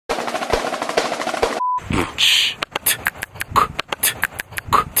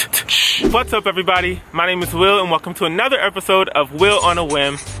What's up, everybody? My name is Will, and welcome to another episode of Will on a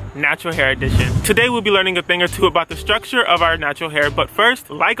Whim Natural Hair Edition. Today we'll be learning a thing or two about the structure of our natural hair, but first,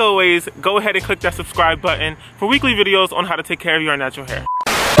 like always, go ahead and click that subscribe button for weekly videos on how to take care of your natural hair.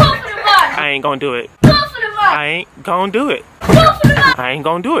 I ain't gonna do it. I ain't gonna do it. I ain't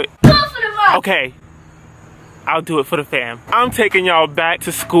gonna do it. Okay, I'll do it for the fam. I'm taking y'all back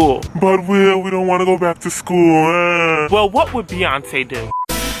to school. But Will, we don't want to go back to school. Well, what would Beyonce do?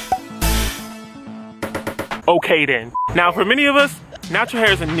 Okay then. Now, for many of us, natural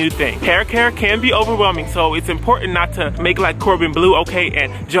hair is a new thing. Hair care can be overwhelming, so it's important not to make like Corbin Blue, okay,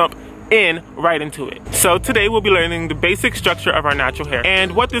 and jump in right into it. So today we'll be learning the basic structure of our natural hair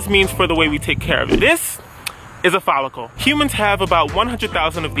and what this means for the way we take care of it. This is a follicle. Humans have about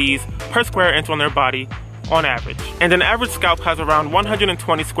 100,000 of these per square inch on their body on average. And an average scalp has around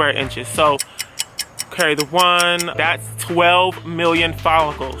 120 square inches. So carry the one, that's 12 million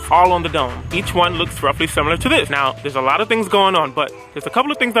follicles, all on the dome. Each one looks roughly similar to this. Now, there's a lot of things going on, but there's a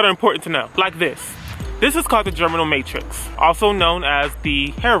couple of things that are important to know, like this. This is called the germinal matrix, also known as the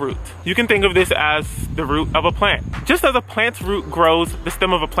hair root. You can think of this as the root of a plant. Just as a plant's root grows the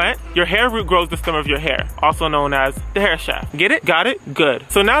stem of a plant, your hair root grows the stem of your hair, also known as the hair shaft. Get it? Got it? Good.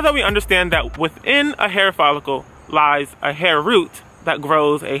 So now that we understand that within a hair follicle lies a hair root that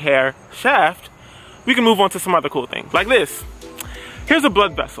grows a hair shaft, we can move on to some other cool things, like this. Here's a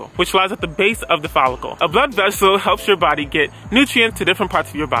blood vessel, which lies at the base of the follicle. A blood vessel helps your body get nutrients to different parts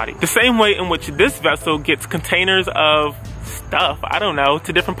of your body, the same way in which this vessel gets containers of stuff, I don't know,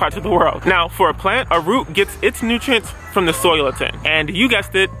 to different parts of the world. Now, for a plant, a root gets its nutrients from the soil it's in. And you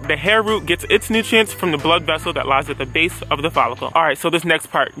guessed it, the hair root gets its nutrients from the blood vessel that lies at the base of the follicle. All right, so this next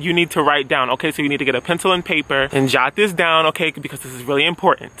part, you need to write down, okay? So you need to get a pencil and paper and jot this down, okay? Because this is really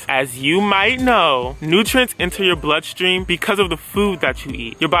important. As you might know, nutrients enter your bloodstream because of the food that you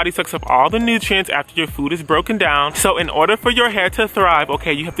eat. Your body sucks up all the nutrients after your food is broken down. So in order for your hair to thrive,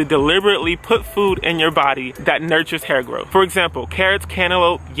 okay, you have to deliberately put food in your body that nurtures hair growth. For example, carrots,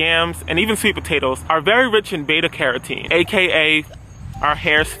 cantaloupe, yams, and even sweet potatoes are very rich in beta-carotene, aka our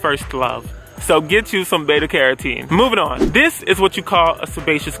hair's first love. So get you some beta-carotene. Moving on. This is what you call a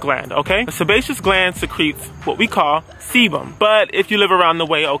sebaceous gland, okay? A sebaceous gland secretes what we call sebum. But if you live around the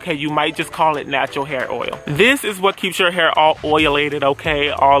way, okay, you might just call it natural hair oil. This is what keeps your hair all oilated,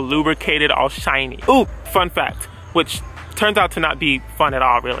 okay? All lubricated, all shiny. Ooh, fun fact, which turns out to not be fun at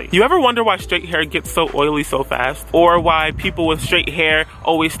all, really. You ever wonder why straight hair gets so oily so fast? Or why people with straight hair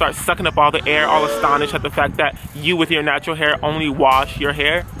always start sucking up all the air, all astonished at the fact that you with your natural hair only wash your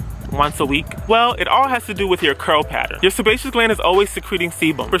hair once a week? Well, it all has to do with your curl pattern. Your sebaceous gland is always secreting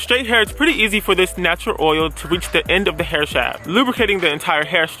sebum. For straight hair, it's pretty easy for this natural oil to reach the end of the hair shaft, lubricating the entire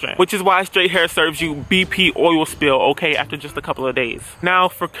hair strand, which is why straight hair serves you BP oil spill, okay, after just a couple of days. Now,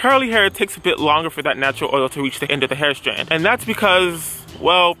 for curly hair, it takes a bit longer for that natural oil to reach the end of the hair strand. And that's because,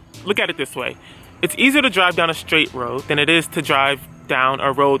 well, look at it this way. It's easier to drive down a straight road than it is to drive down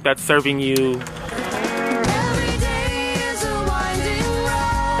a road that's serving you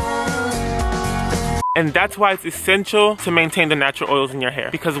And that's why it's essential to maintain the natural oils in your hair.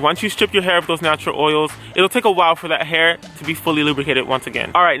 Because once you strip your hair of those natural oils, it'll take a while for that hair to be fully lubricated once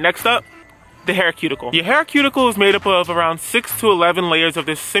again. All right, next up, the hair cuticle. Your hair cuticle is made up of around 6 to 11 layers of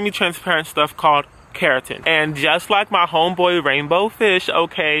this semi-transparent stuff called keratin. And just like my homeboy rainbow fish,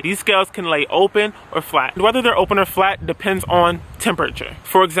 okay, these scales can lay open or flat. Whether they're open or flat depends on temperature.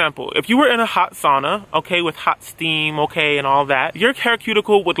 For example, if you were in a hot sauna, okay, with hot steam, okay, and all that, your hair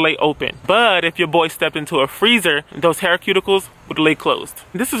cuticle would lay open. But if your boy stepped into a freezer, those hair cuticles would lay closed.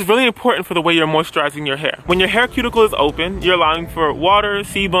 This is really important for the way you're moisturizing your hair. When your hair cuticle is open, you're allowing for water,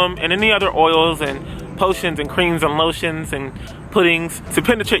 sebum, and any other oils and potions and creams and lotions and puddings to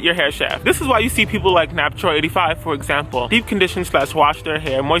penetrate your hair shaft. This is why you see people like Naptro85, for example, deep condition / wash their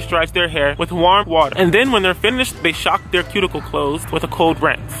hair, moisturize their hair with warm water. And then when they're finished, they shock their cuticle closed with a cold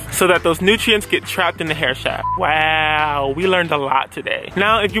rinse so that those nutrients get trapped in the hair shaft. Wow, we learned a lot today.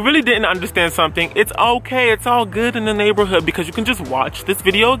 Now, if you really didn't understand something, it's okay, it's all good in the neighborhood because you can just watch this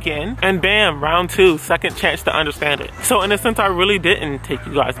video again and bam, round 2, second chance to understand it. So in a sense, I really didn't take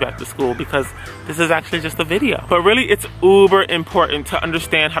you guys back to school because this is actually just a video. But really, it's uber important to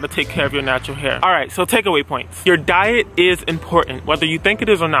understand how to take care of your natural hair. All right, so takeaway points. Your diet is important, whether you think it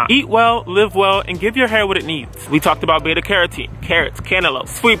is or not. Eat well, live well, and give your hair what it needs. We talked about beta-carotene, carrots, cantaloupe,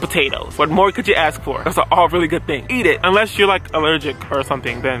 sweet potatoes. What more could you ask for? Those are all really good things. Eat it, unless you're like allergic or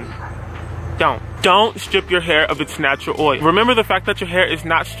something, then Don't strip your hair of its natural oil. Remember the fact that your hair is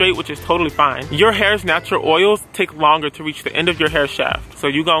not straight, which is totally fine. Your hair's natural oils take longer to reach the end of your hair shaft. So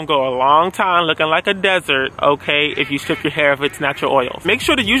you're gonna go a long time looking like a desert, okay, if you strip your hair of its natural oils. Make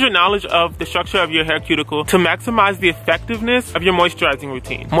sure to use your knowledge of the structure of your hair cuticle to maximize the effectiveness of your moisturizing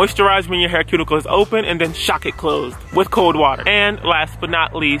routine. Moisturize when your hair cuticle is open and then shock it closed with cold water. And last but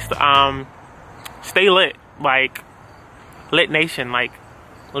not least, stay lit, like Lit Nation, like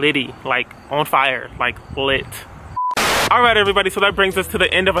Liddy, like on fire, like lit. Alright everybody, so that brings us to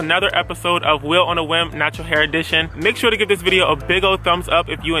the end of another episode of Will on a Whim Natural Hair Edition. Make sure to give this video a big old thumbs up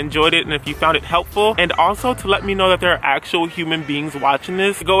if you enjoyed it and if you found it helpful. And also to let me know that there are actual human beings watching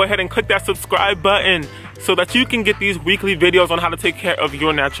this. Go ahead and click that subscribe button so that you can get these weekly videos on how to take care of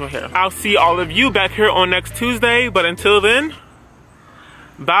your natural hair. I'll see all of you back here on next Tuesday, but until then,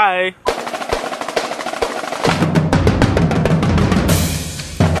 bye.